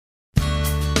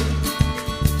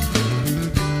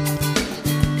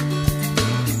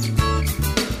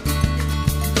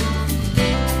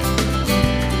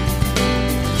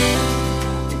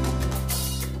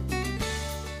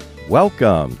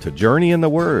Welcome to Journey in the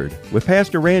Word with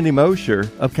Pastor Randy Mosher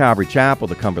of Calvary Chapel,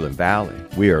 the Cumberland Valley.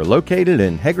 We are located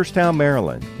in Hagerstown,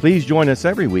 Maryland. Please join us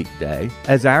every weekday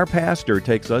as our pastor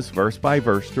takes us verse by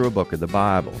verse through a book of the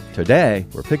Bible. Today,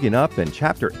 we're picking up in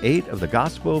chapter 8 of the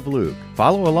Gospel of Luke.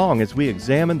 Follow along as we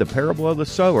examine the parable of the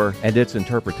sower and its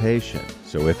interpretation.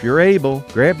 So if you're able,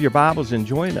 grab your Bibles and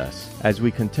join us as we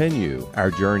continue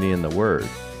our journey in the Word.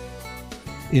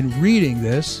 In reading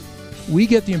this, we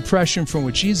get the impression from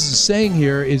what Jesus is saying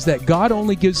here is that God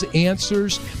only gives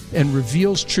answers and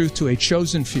reveals truth to a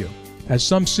chosen few. As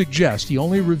some suggest, he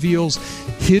only reveals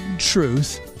hidden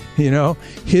truth,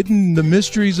 hidden the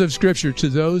mysteries of Scripture to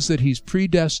those that he's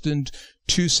predestined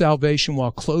to salvation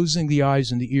while closing the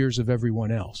eyes and the ears of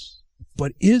everyone else.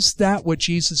 But is that what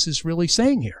Jesus is really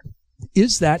saying here?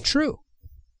 Is that true?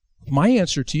 My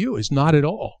answer to you is not at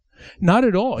all. Not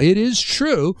at all. It is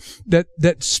true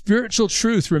that spiritual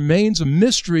truth remains a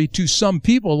mystery to some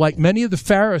people, like many of the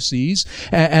Pharisees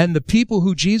and the people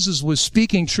who Jesus was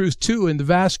speaking truth to in the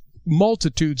vast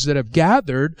multitudes that have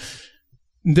gathered.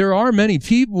 There are many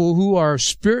people who are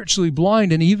spiritually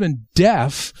blind and even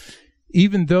deaf,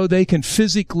 even though they can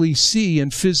physically see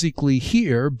and physically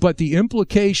hear. But the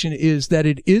implication is that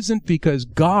it isn't because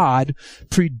God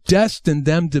predestined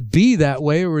them to be that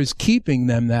way or is keeping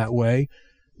them that way,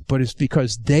 but it's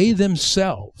because they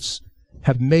themselves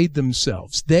have made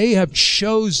themselves. They have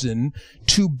chosen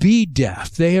to be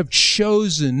deaf. They have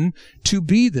chosen to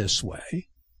be this way.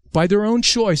 By their own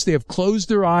choice, they have closed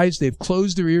their eyes, they've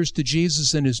closed their ears to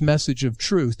Jesus and his message of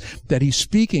truth that he's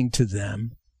speaking to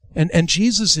them. And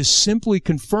Jesus is simply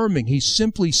confirming, he's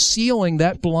simply sealing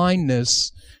that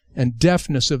blindness and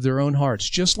deafness of their own hearts,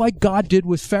 just like God did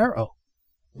with Pharaoh.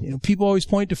 People always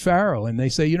point to Pharaoh and they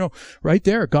say, right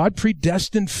there, God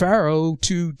predestined Pharaoh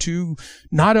to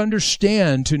not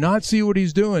understand, to not see what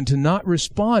he's doing, to not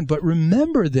respond. But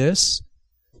remember this.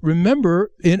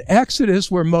 Remember in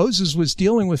Exodus where Moses was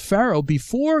dealing with Pharaoh,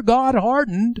 before God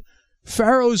hardened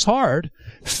Pharaoh's heart,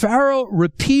 Pharaoh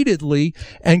repeatedly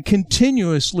and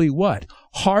continuously what?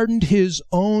 Hardened his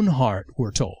own heart,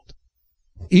 we're told.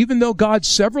 Even though God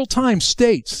several times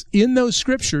states in those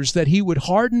scriptures that he would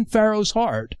harden Pharaoh's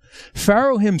heart,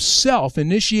 Pharaoh himself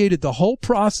initiated the whole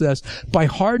process by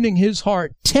hardening his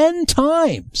heart 10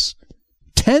 times.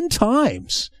 10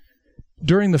 times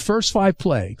during the first 5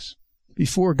 plagues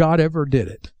before God ever did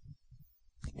it.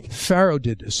 Pharaoh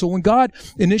did this. So when God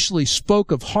initially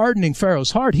spoke of hardening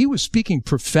Pharaoh's heart, he was speaking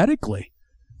prophetically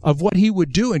of what he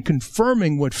would do and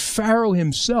confirming what Pharaoh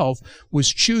himself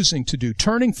was choosing to do,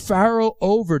 turning Pharaoh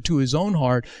over to his own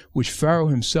heart, which Pharaoh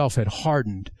himself had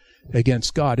hardened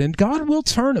against God. And God will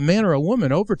turn a man or a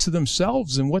woman over to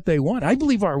themselves and what they want. I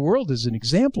believe our world is an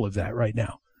example of that right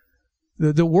now.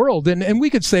 The world, and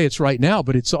we could say it's right now,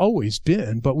 but it's always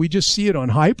been, but we just see it on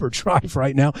hyperdrive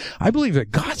right now. I believe that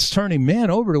God's turning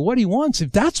man over to what he wants.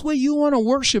 If that's what you want to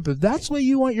worship, if that's what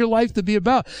you want your life to be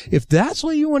about, if that's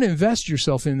what you want to invest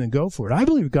yourself in, then go for it. I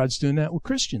believe God's doing that with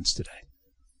Christians today.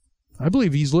 I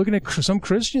believe he's looking at some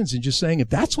Christians and just saying, if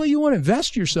that's what you want to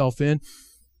invest yourself in,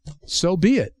 so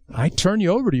be it. I turn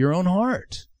you over to your own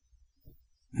heart.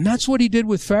 And that's what he did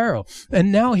with Pharaoh. And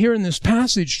now here in this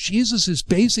passage, Jesus is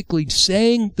basically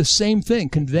saying the same thing,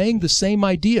 conveying the same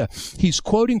idea. He's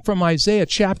quoting from Isaiah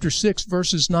chapter 6,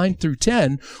 verses 9 through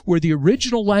 10, where the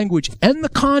original language and the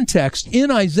context in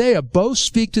Isaiah both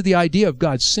speak to the idea of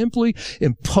God simply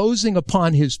imposing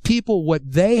upon his people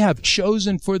what they have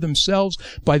chosen for themselves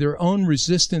by their own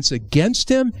resistance against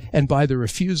him and by the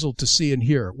refusal to see and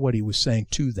hear what he was saying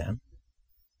to them.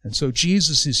 And so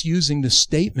Jesus is using the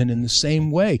statement in the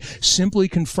same way, simply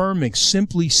confirming,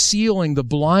 simply sealing the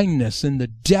blindness and the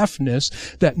deafness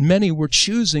that many were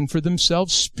choosing for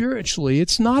themselves spiritually.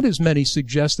 It's not, as many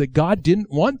suggest, that God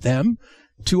didn't want them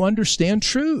to understand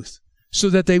truth so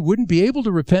that they wouldn't be able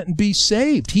to repent and be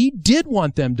saved. He did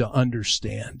want them to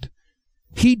understand.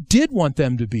 He did want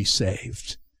them to be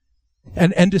saved.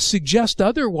 And to suggest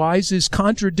otherwise is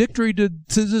contradictory to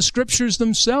the scriptures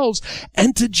themselves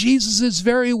and to Jesus'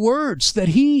 very words that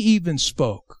he even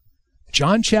spoke.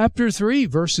 John chapter 3,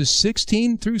 verses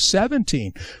 16 through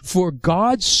 17. For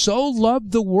God so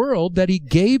loved the world that he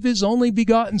gave his only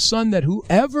begotten Son, that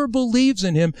whoever believes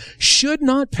in him should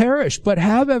not perish, but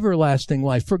have everlasting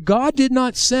life. For God did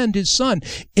not send his Son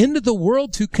into the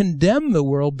world to condemn the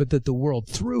world, but that the world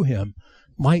through him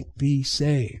might be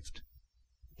saved.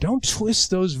 Don't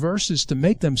twist those verses to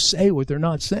make them say what they're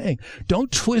not saying.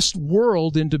 Don't twist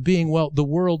world into being, the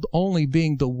world only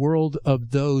being the world of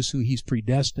those who he's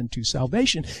predestined to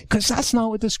salvation, because that's not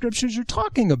what the scriptures are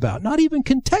talking about, not even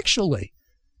contextually.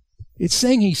 It's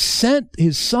saying he sent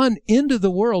his Son into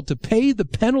the world to pay the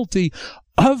penalty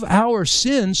of our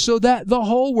sins, so that the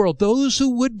whole world, those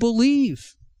who would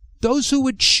believe, those who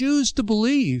would choose to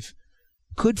believe,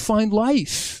 could find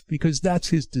life, because that's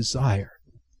his desire.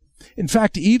 In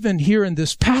fact, even here in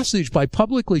this passage, by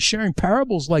publicly sharing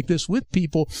parables like this with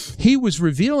people, he was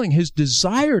revealing his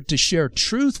desire to share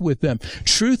truth with them,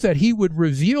 truth that he would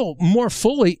reveal more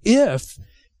fully if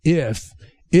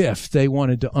they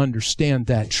wanted to understand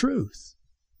that truth.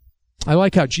 I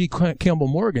like how G. Campbell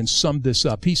Morgan summed this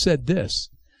up. He said this: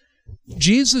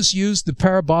 Jesus used the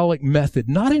parabolic method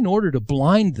not in order to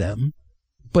blind them,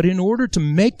 but in order to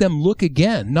make them look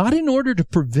again, not in order to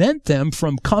prevent them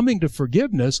from coming to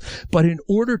forgiveness, but in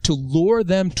order to lure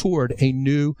them toward a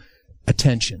new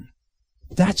attention.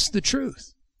 That's the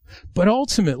truth. But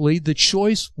ultimately, the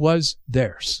choice was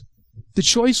theirs. The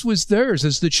choice was theirs,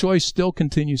 as the choice still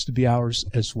continues to be ours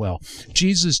as well.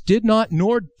 Jesus did not,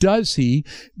 nor does he,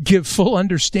 give full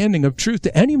understanding of truth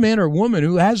to any man or woman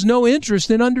who has no interest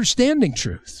in understanding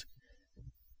truth.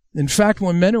 In fact,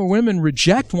 when men or women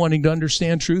reject wanting to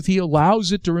understand truth, he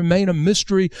allows it to remain a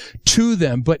mystery to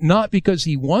them, but not because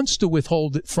he wants to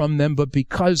withhold it from them, but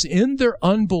because in their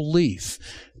unbelief,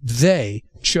 they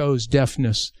chose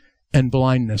deafness and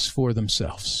blindness for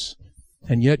themselves.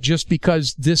 And yet, just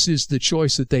because this is the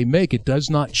choice that they make, it does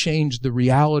not change the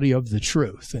reality of the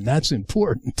truth. And that's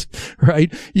important,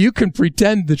 right? You can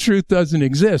pretend the truth doesn't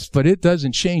exist, but it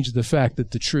doesn't change the fact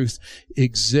that the truth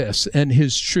exists. And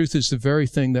his truth is the very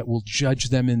thing that will judge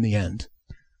them in the end.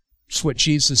 It's what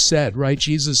Jesus said, right?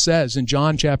 Jesus says in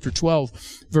John chapter 12,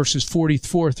 verses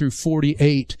 44 through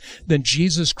 48, then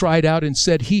Jesus cried out and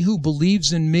said, he who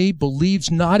believes in me believes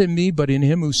not in me, but in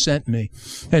him who sent me.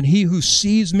 And he who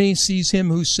sees me sees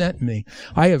him who sent me.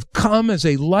 I have come as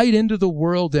a light into the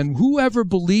world, and whoever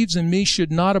believes in me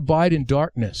should not abide in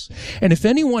darkness. And if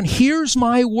anyone hears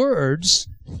my words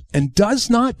and does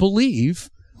not believe,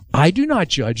 I do not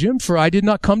judge him, for I did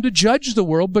not come to judge the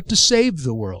world, but to save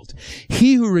the world.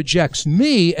 He who rejects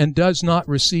me and does not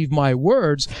receive my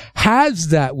words has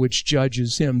that which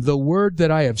judges him. The word that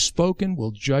I have spoken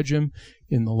will judge him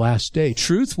in the last day.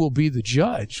 Truth will be the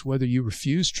judge, whether you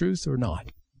refuse truth or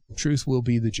not. Truth will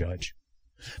be the judge.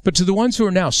 But to the ones who are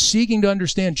now seeking to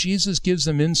understand, Jesus gives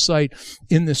them insight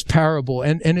in this parable.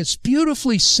 And it's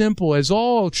beautifully simple, as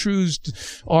all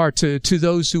truths are to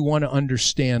those who want to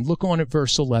understand. Look on at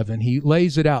verse 11. He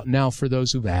lays it out now for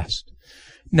those who've asked.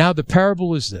 Now the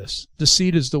parable is this. The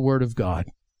seed is the word of God.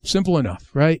 Simple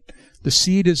enough, right? The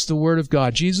seed is the word of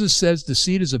God. Jesus says the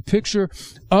seed is a picture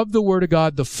of the word of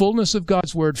God, the fullness of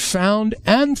God's word found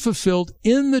and fulfilled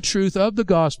in the truth of the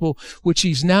gospel, which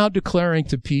he's now declaring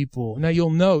to people. Now you'll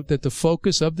note that the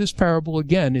focus of this parable,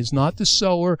 again, is not the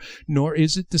sower, nor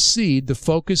is it the seed. The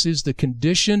focus is the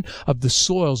condition of the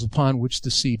soils upon which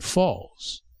the seed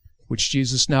falls, which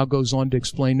Jesus now goes on to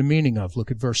explain the meaning of. Look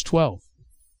at verse 12.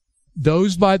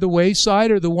 Those by the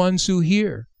wayside are the ones who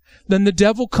hear. Then the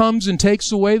devil comes and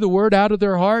takes away the word out of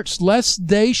their hearts, lest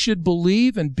they should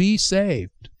believe and be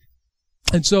saved.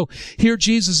 And so here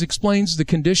Jesus explains the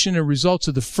condition and results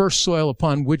of the first soil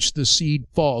upon which the seed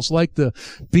falls, like the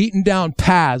beaten down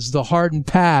paths, the hardened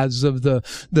paths of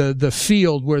the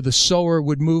field where the sower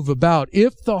would move about.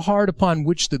 If the heart upon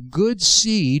which the good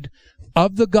seed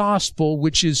of the gospel,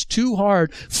 which is too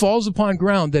hard, falls upon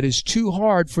ground that is too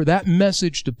hard for that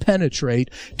message to penetrate,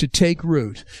 to take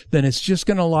root, then it's just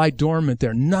going to lie dormant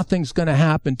there. Nothing's going to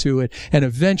happen to it. And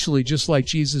eventually, just like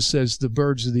Jesus says, the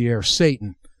birds of the air,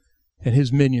 Satan and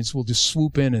his minions will just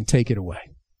swoop in and take it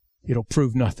away. It'll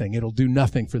prove nothing. It'll do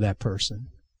nothing for that person.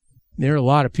 There are a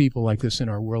lot of people like this in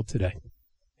our world today.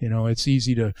 You know, it's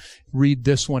easy to read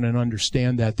this one and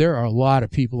understand that. There are a lot of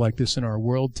people like this in our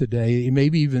world today,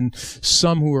 maybe even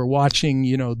some who are watching,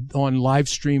 on live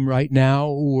stream right now,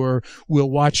 or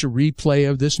will watch a replay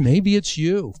of this. Maybe it's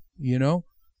you,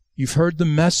 You've heard the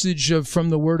message from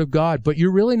the Word of God, but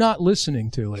you're really not listening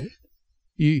to it.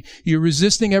 You're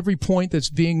resisting every point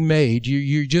that's being made.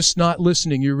 You're just not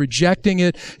listening. You're rejecting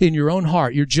it in your own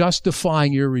heart. You're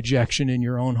justifying your rejection in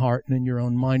your own heart and in your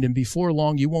own mind. And before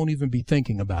long, you won't even be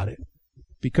thinking about it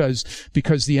because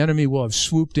the enemy will have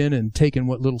swooped in and taken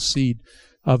what little seed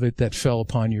of it that fell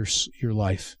upon your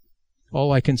life.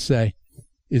 All I can say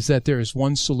is that there is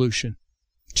one solution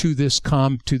to this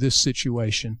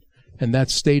situation, and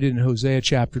that's stated in Hosea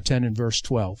chapter 10 and verse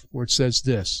 12, where it says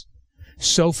this: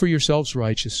 sow for yourselves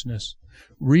righteousness,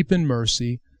 reap in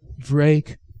mercy,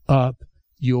 break up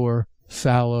your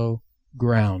fallow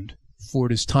ground. For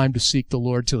it is time to seek the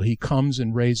Lord till he comes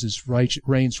and rains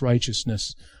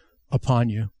righteousness upon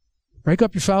you. Break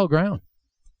up your fallow ground.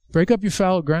 Break up your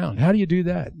fallow ground. How do you do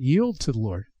that? Yield to the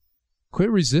Lord.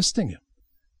 Quit resisting him.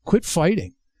 Quit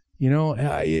fighting.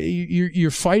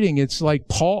 You're fighting. It's like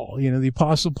Paul, the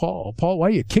Apostle Paul. Paul, why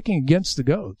are you kicking against the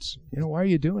goats? Why are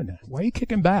you doing that? Why are you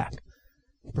kicking back?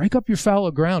 Break up your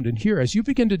fallow ground. And here, as you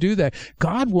begin to do that,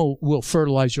 God will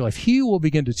fertilize your life. He will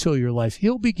begin to till your life.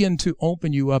 He'll begin to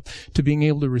open you up to being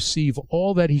able to receive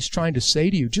all that he's trying to say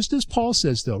to you. Just as Paul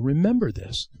says, though, remember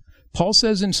this. Paul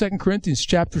says in 2 Corinthians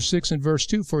chapter 6 and verse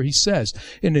 2, for he says,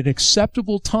 in an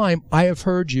acceptable time I have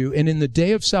heard you, and in the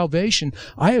day of salvation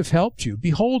I have helped you.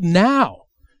 Behold, now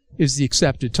is the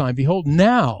accepted time. Behold,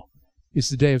 now is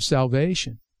the day of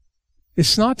salvation.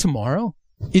 It's not tomorrow.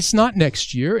 It's not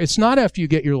next year. It's not after you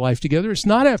get your life together. It's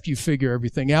not after you figure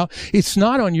everything out. It's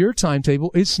not on your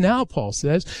timetable. It's now, Paul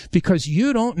says, because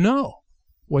you don't know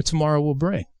what tomorrow will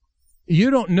bring. You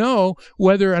don't know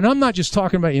whether, and I'm not just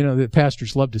talking about, the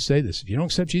pastors love to say this. If you don't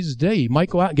accept Jesus today, you might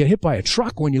go out and get hit by a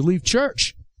truck when you leave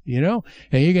church, and you're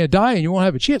going to die and you won't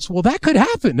have a chance. Well, that could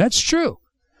happen. That's true.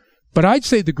 But I'd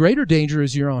say the greater danger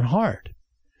is your own heart,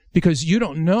 because you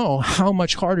don't know how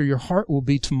much harder your heart will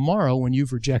be tomorrow when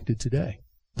you've rejected today.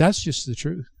 That's just the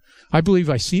truth. I believe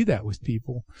I see that with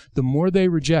people. The more they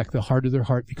reject, the harder their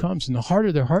heart becomes. And the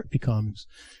harder their heart becomes,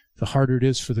 the harder it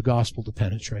is for the gospel to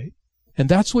penetrate. And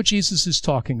that's what Jesus is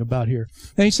talking about here.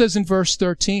 And he says in verse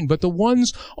 13, but the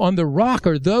ones on the rock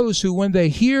are those who, when they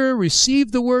hear,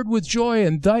 receive the word with joy,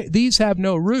 and these have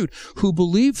no root, who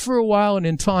believe for a while and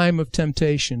in time of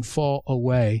temptation fall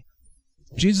away.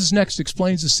 Jesus next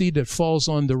explains the seed that falls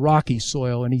on the rocky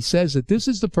soil, and he says that this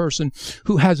is the person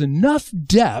who has enough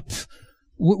depth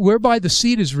whereby the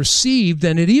seed is received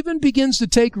and it even begins to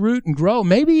take root and grow,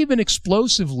 maybe even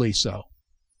explosively so.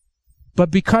 But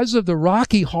because of the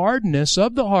rocky hardness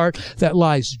of the heart that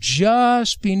lies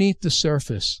just beneath the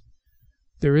surface,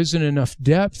 there isn't enough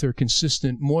depth or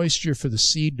consistent moisture for the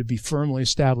seed to be firmly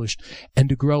established and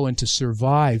to grow and to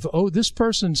survive. Oh, this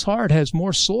person's heart has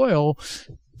more soil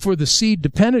for the seed to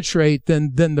penetrate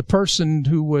than the person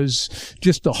who was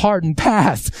just a hardened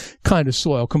path kind of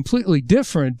soil. Completely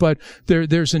different, but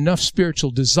there's enough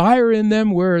spiritual desire in them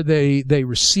where they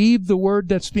receive the word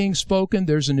that's being spoken.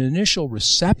 There's an initial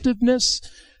receptiveness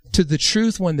to the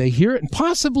truth when they hear it, and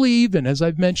possibly even, as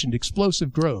I've mentioned,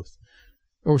 explosive growth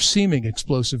or seeming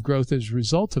explosive growth as a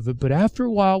result of it. But after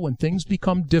a while, when things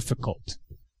become difficult,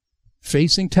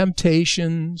 facing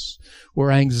temptations,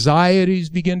 or anxieties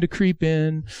begin to creep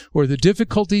in, or the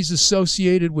difficulties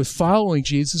associated with following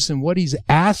Jesus and what he's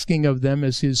asking of them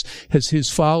as his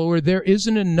follower, there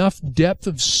isn't enough depth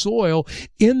of soil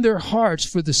in their hearts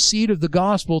for the seed of the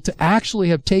gospel to actually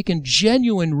have taken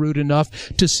genuine root enough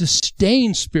to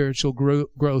sustain spiritual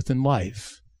growth in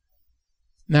life.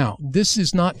 Now, this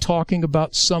is not talking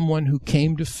about someone who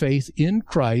came to faith in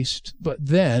Christ, but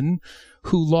then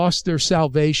who lost their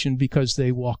salvation because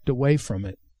they walked away from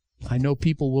it. I know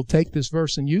people will take this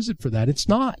verse and use it for that. It's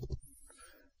not.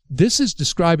 This is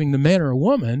describing the man or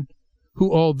woman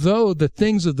who, although the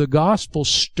things of the gospel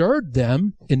stirred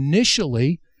them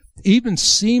initially, even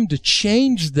seemed to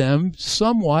change them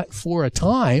somewhat for a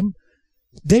time,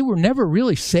 they were never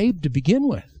really saved to begin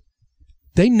with.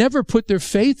 They never put their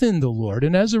faith in the Lord,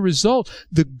 and as a result,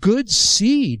 the good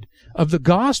seed of the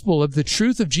gospel, of the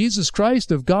truth of Jesus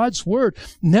Christ, of God's word,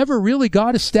 never really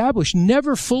got established,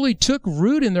 never fully took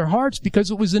root in their hearts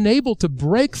because it was unable to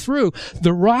break through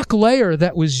the rock layer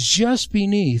that was just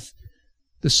beneath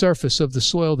the surface of the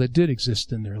soil that did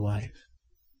exist in their life.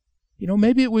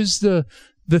 Maybe it was the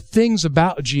things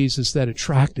about Jesus that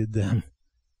attracted them.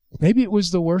 Maybe it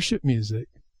was the worship music.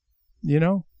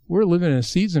 We're living in a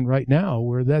season right now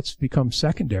where that's become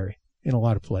secondary in a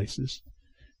lot of places.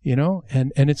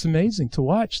 And it's amazing to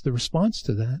watch the response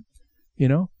to that.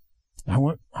 I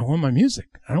want my music.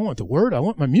 I don't want the word. I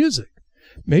want my music.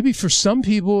 Maybe for some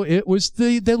people it was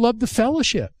they loved the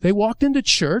fellowship. They walked into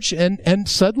church and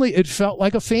suddenly it felt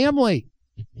like a family.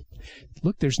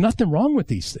 Look, there's nothing wrong with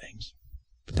these things,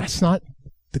 but that's not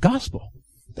the gospel.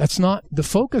 That's not the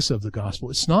focus of the gospel.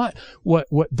 It's not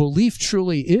what belief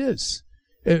truly is.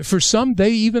 For some, they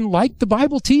even liked the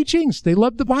Bible teachings. They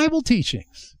loved the Bible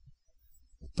teachings.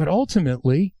 But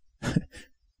ultimately,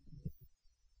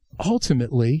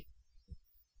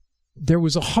 there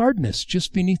was a hardness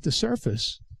just beneath the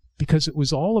surface because it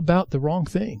was all about the wrong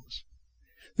things.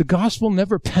 The gospel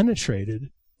never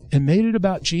penetrated and made it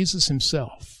about Jesus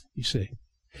himself, you see.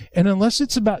 And unless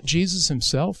it's about Jesus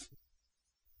himself,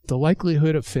 the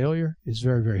likelihood of failure is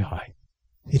very, very high.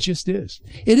 It just is.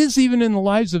 It is even in the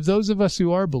lives of those of us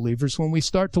who are believers when we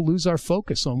start to lose our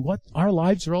focus on what our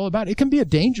lives are all about. It can be a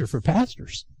danger for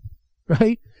pastors,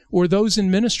 right? Or those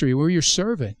in ministry where you're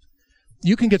serving.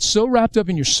 You can get so wrapped up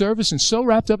in your service and so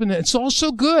wrapped up in that. It's all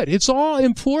so good. It's all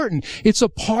important. It's a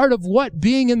part of what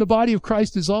being in the body of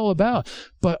Christ is all about.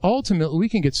 But ultimately, we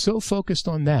can get so focused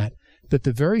on that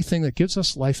the very thing that gives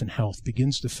us life and health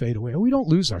begins to fade away. We don't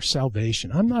lose our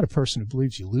salvation. I'm not a person who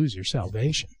believes you lose your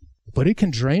salvation. But it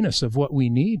can drain us of what we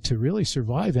need to really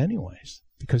survive anyways,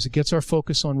 because it gets our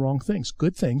focus on wrong things.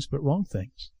 Good things, but wrong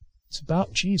things. It's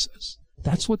about Jesus.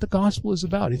 That's what the gospel is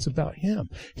about. It's about him.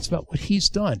 It's about what he's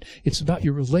done. It's about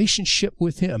your relationship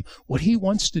with him, what he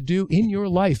wants to do in your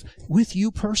life with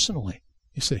you personally,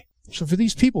 you see. So for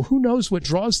these people, who knows what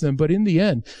draws them, but in the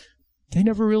end, they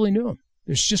never really knew him.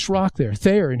 There's just rock there.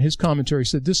 Thayer, in his commentary,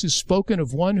 said, this is spoken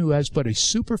of one who has but a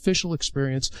superficial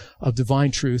experience of divine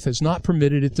truth, has not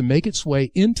permitted it to make its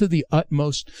way into the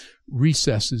utmost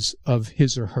recesses of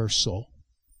his or her soul.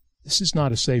 This is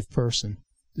not a saved person.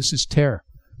 This is tare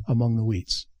among the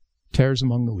weeds. Tares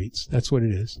among the weeds. That's what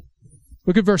it is.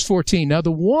 Look at verse 14. Now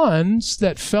the ones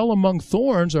that fell among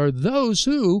thorns are those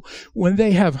who, when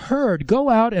they have heard, go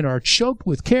out and are choked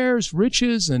with cares,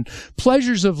 riches, and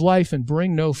pleasures of life, and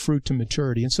bring no fruit to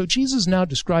maturity. And so Jesus now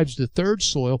describes the third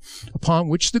soil upon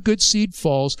which the good seed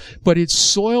falls, but it's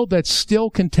soil that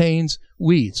still contains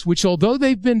weeds, which although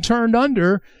they've been turned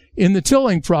under in the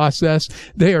tilling process,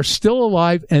 they are still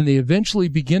alive, and they eventually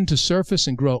begin to surface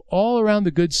and grow all around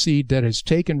the good seed that has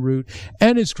taken root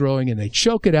and is growing, and they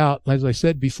choke it out, as I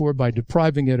said before, by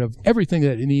depriving it of everything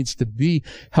that it needs to be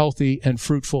healthy and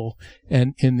fruitful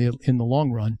and in the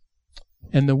long run.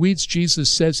 And the weeds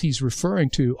Jesus says he's referring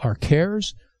to are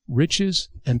cares, riches,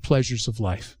 and pleasures of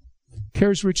life.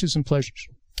 Cares, riches, and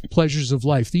pleasures of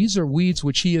life. These are weeds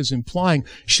which he is implying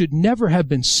should never have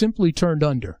been simply turned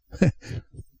under.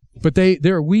 But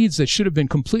they're weeds that should have been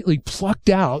completely plucked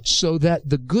out so that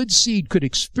the good seed could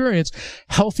experience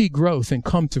healthy growth and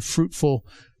come to fruitful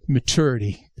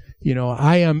maturity. You know,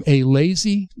 I am a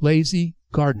lazy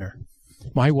gardener.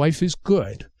 My wife is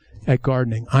good at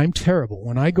gardening. I'm terrible.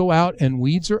 When I go out and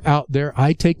weeds are out there,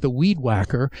 I take the weed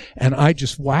whacker and I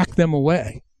just whack them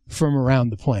away from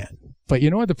around the plant. But you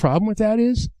know what the problem with that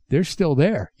is? They're still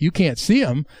there. You can't see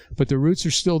them, but the roots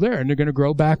are still there, and they're going to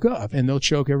grow back up, and they'll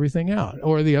choke everything out.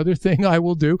 Or the other thing I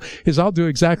will do is I'll do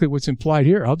exactly what's implied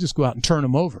here. I'll just go out and turn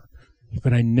them over.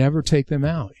 But I never take them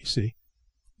out, you see.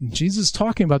 And Jesus is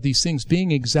talking about these things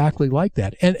being exactly like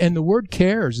that. And the word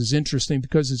cares is interesting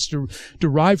because it's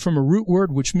derived from a root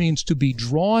word which means to be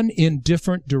drawn in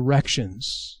different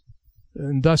directions,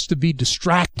 and thus to be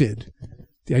distracted.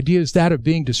 The idea is that of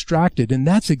being distracted, and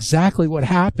that's exactly what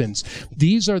happens.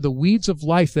 These are the weeds of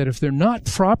life that if they're not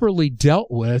properly dealt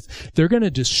with, they're going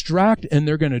to distract and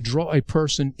they're going to draw a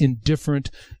person in different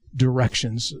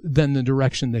directions than the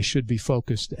direction they should be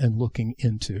focused and looking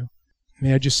into.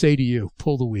 May I just say to you,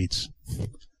 pull the weeds.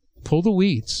 Pull the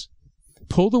weeds.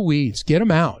 Pull the weeds. Get them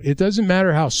out. It doesn't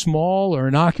matter how small or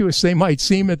innocuous they might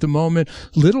seem at the moment.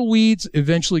 Little weeds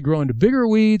eventually grow into bigger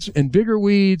weeds, and bigger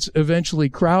weeds eventually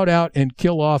crowd out and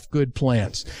kill off good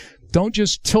plants. Don't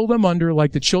just till them under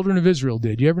like the children of Israel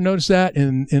did. You ever notice that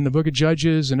in the book of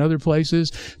Judges and other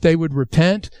places? They would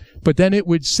repent, but then it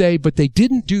would say, but they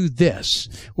didn't do this,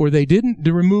 or they didn't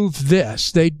remove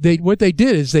this. What they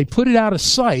did is they put it out of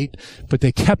sight, but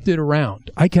they kept it around.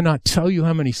 I cannot tell you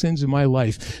how many sins in my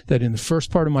life that in the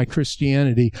first part of my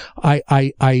Christianity,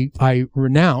 I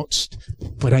renounced,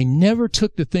 but I never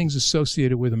took the things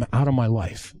associated with them out of my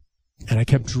life. And I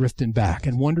kept drifting back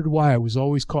and wondered why I was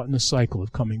always caught in the cycle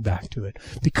of coming back to it.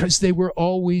 Because they were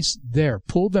always there.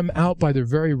 Pull them out by their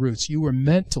very roots. You were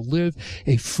meant to live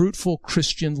a fruitful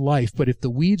Christian life. But if the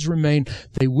weeds remain,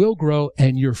 they will grow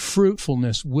and your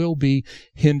fruitfulness will be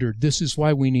hindered. This is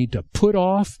why we need to put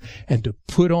off and to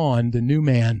put on the new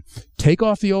man. Take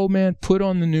off the old man, put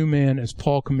on the new man, as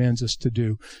Paul commands us to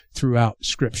do throughout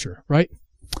Scripture, right?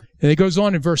 And it goes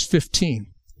on in verse 15.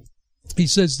 He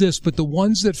says this, but the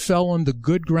ones that fell on the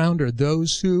good ground are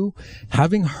those who,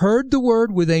 having heard the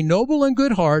word with a noble and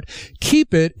good heart,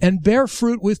 keep it and bear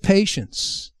fruit with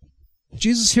patience.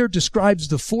 Jesus here describes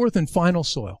the fourth and final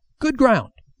soil, good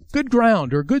ground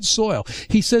or good soil.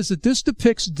 He says that this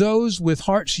depicts those with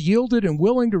hearts yielded and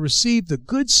willing to receive the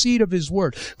good seed of his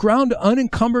word, ground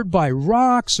unencumbered by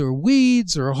rocks or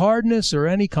weeds or hardness or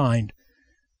any kind.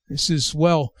 This is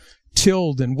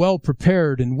well-tilled and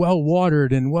well-prepared and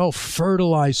well-watered and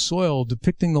well-fertilized soil,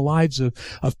 depicting the lives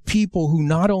of people who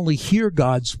not only hear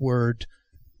God's word,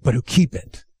 but who keep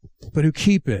it.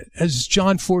 As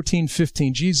John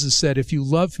 14:15, Jesus said, if you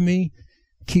love me,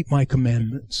 keep my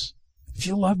commandments. If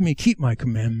you love me, keep my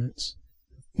commandments.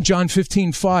 John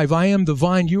 15:5, I am the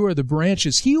vine, you are the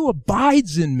branches. He who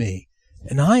abides in me,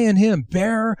 and I in him,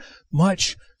 bear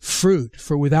much fruit.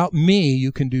 For without me,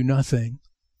 you can do nothing.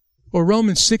 Or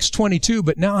Romans 6:22,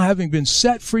 but now having been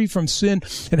set free from sin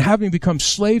and having become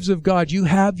slaves of God, you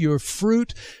have your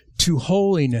fruit to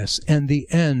holiness and the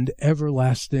end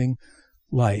everlasting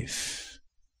life.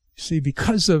 See,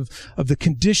 because of the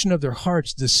condition of their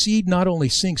hearts, the seed not only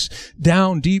sinks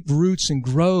down deep roots and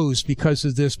grows because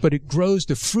of this, but it grows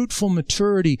to fruitful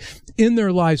maturity in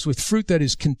their lives with fruit that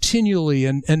is continually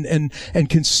and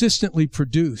consistently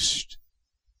produced.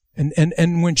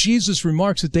 And when Jesus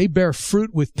remarks that they bear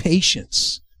fruit with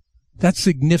patience, that's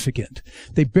significant.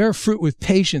 They bear fruit with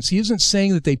patience. He isn't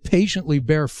saying that they patiently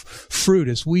bear fruit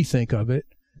as we think of it,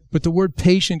 but the word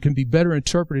patient can be better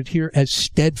interpreted here as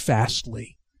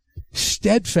steadfastly.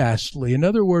 Steadfastly. In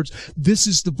other words, this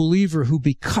is the believer who,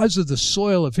 because of the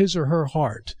soil of his or her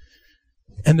heart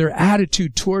and their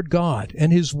attitude toward God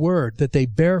and His Word, that they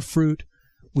bear fruit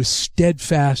with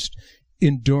steadfast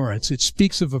endurance. It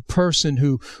speaks of a person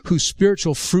whose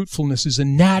spiritual fruitfulness is a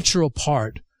natural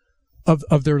part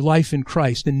of their life in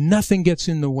Christ, and nothing gets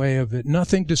in the way of it.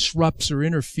 Nothing disrupts or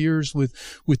interferes with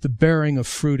the bearing of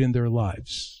fruit in their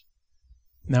lives.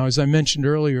 Now, as I mentioned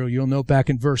earlier, you'll note back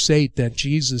in verse 8 that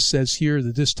Jesus says here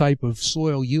that this type of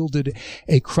soil yielded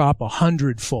a crop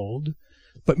 100-fold.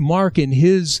 But Mark, in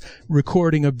his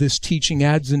recording of this teaching,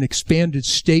 adds an expanded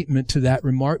statement to that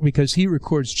remark, because he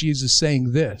records Jesus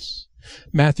saying this.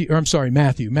 Matthew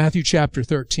chapter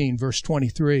 13, verse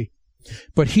 23.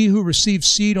 But he who receives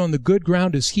seed on the good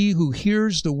ground is he who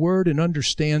hears the word and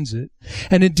understands it,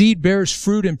 and indeed bears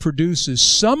fruit and produces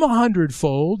some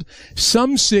 100-fold,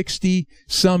 some 60,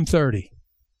 some 30.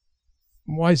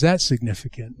 Why is that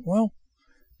significant? Well,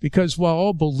 because while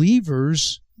all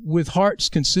believers with hearts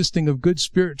consisting of good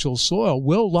spiritual soil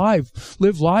will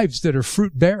live lives that are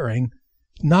fruit-bearing,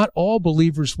 not all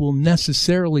believers will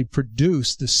necessarily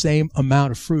produce the same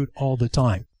amount of fruit all the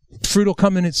time. Fruit will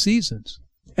come in its seasons.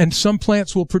 And some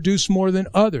plants will produce more than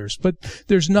others, but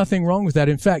there's nothing wrong with that.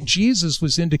 In fact, Jesus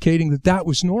was indicating that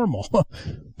was normal,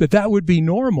 that would be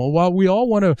normal. While we all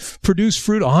want to produce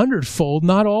fruit 100-fold,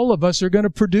 not all of us are going to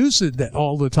produce it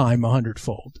all the time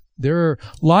 100-fold. There are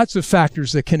lots of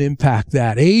factors that can impact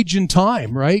that. Age and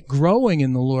time, right? Growing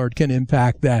in the Lord can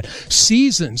impact that.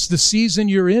 Seasons, the season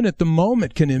you're in at the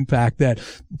moment can impact that.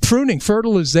 Pruning,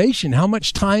 fertilization, how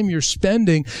much time you're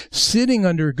spending sitting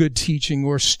under good teaching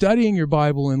or studying your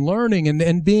Bible and learning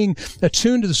and being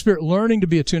attuned to the Spirit, learning to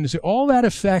be attuned to the Spirit. All that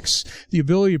affects the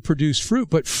ability to produce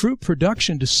fruit, but fruit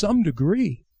production to some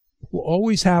degree will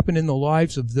always happen in the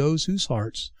lives of those whose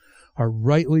hearts are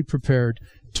rightly prepared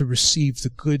to receive the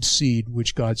good seed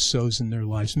which God sows in their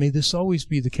lives. May this always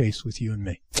be the case with you and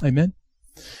me. Amen?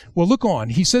 Well, look on.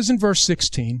 He says in verse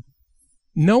 16,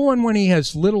 no one, when he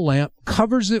has lit a lamp,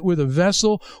 covers it with a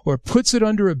vessel or puts it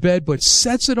under a bed, but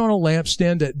sets it on a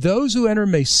lampstand, that those who enter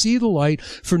may see the light.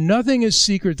 For nothing is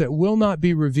secret that will not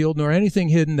be revealed, nor anything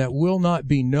hidden that will not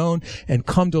be known and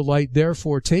come to light.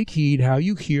 Therefore take heed how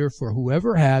you hear, for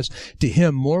whoever has, to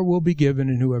him more will be given,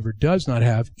 and whoever does not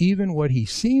have, even what he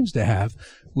seems to have,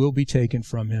 will be taken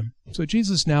from him. So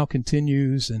Jesus now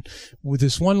continues, and with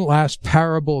this one last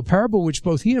parable, a parable which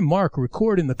both he and Mark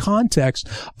record in the context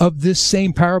of this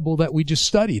same parable that we just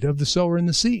studied, of the sower and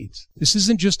the seeds. This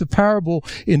isn't just a parable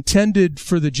intended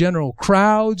for the general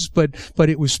crowds, but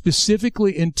it was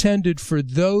specifically intended for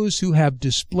those who have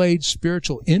displayed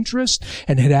spiritual interest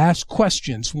and had asked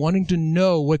questions, wanting to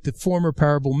know what the former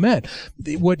parable meant.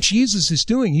 What Jesus is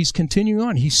doing, he's continuing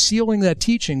on. He's sealing that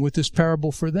teaching with this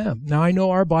parable for them. Now, I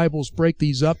know our Bibles break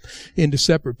these up into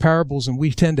separate parables, and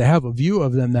we tend to have a view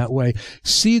of them that way.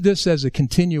 See this as a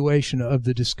continuation of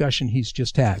the discussion he's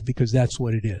just had, because that's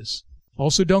what it is.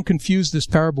 Also, don't confuse this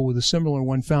parable with a similar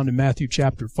one found in Matthew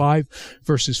chapter 5,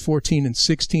 verses 14 and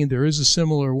 16. There is a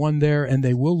similar one there, and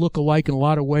they will look alike in a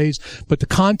lot of ways, but the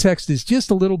context is just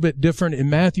a little bit different.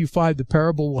 In Matthew 5, the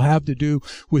parable will have to do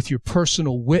with your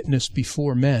personal witness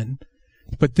before men.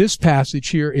 But this passage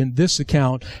here in this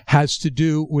account has to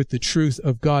do with the truth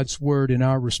of God's Word and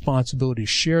our responsibility to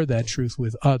share that truth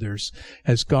with others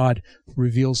as God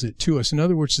reveals it to us. In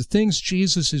other words, the things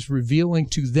Jesus is revealing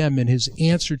to them in his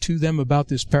answer to them about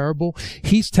this parable,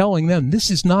 he's telling them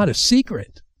this is not a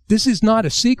secret. This is not a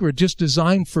secret just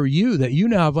designed for you, that you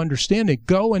now have understanding.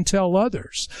 Go and tell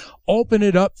others. Open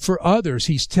it up for others.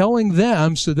 He's telling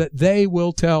them so that they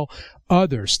will tell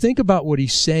others. Think about what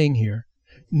he's saying here.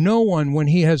 No one, when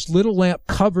he has lit a lamp,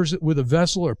 covers it with a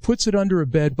vessel or puts it under a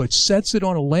bed, but sets it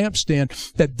on a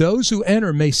lampstand, that those who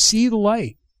enter may see the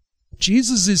light.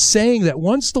 Jesus is saying that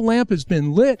once the lamp has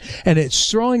been lit and it's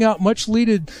throwing out much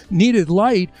needed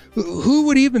light, who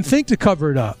would even think to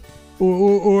cover it up?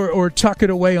 or tuck it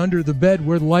away under the bed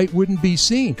where light wouldn't be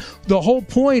seen. The whole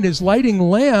point is lighting the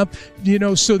lamp,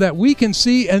 so that we can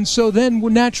see, and so then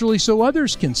naturally so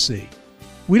others can see.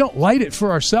 We don't light it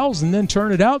for ourselves and then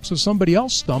turn it out so somebody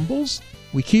else stumbles.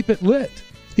 We keep it lit.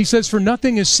 He says, for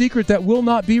nothing is secret that will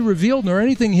not be revealed, nor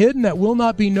anything hidden that will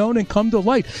not be known and come to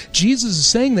light. Jesus is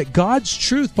saying that God's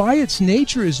truth by its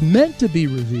nature is meant to be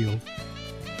revealed.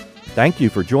 Thank you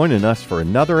for joining us for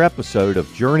another episode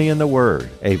of Journey in the Word,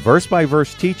 a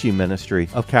verse-by-verse teaching ministry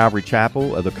of Calvary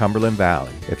Chapel of the Cumberland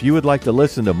Valley. If you would like to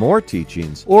listen to more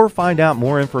teachings or find out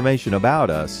more information about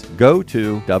us, go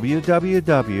to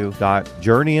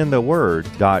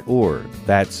www.journeyintheword.org.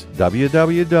 That's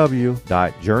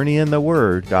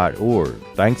www.journeyintheword.org.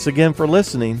 Thanks again for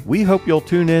listening. We hope you'll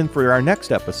tune in for our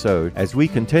next episode as we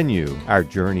continue our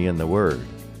journey in the Word.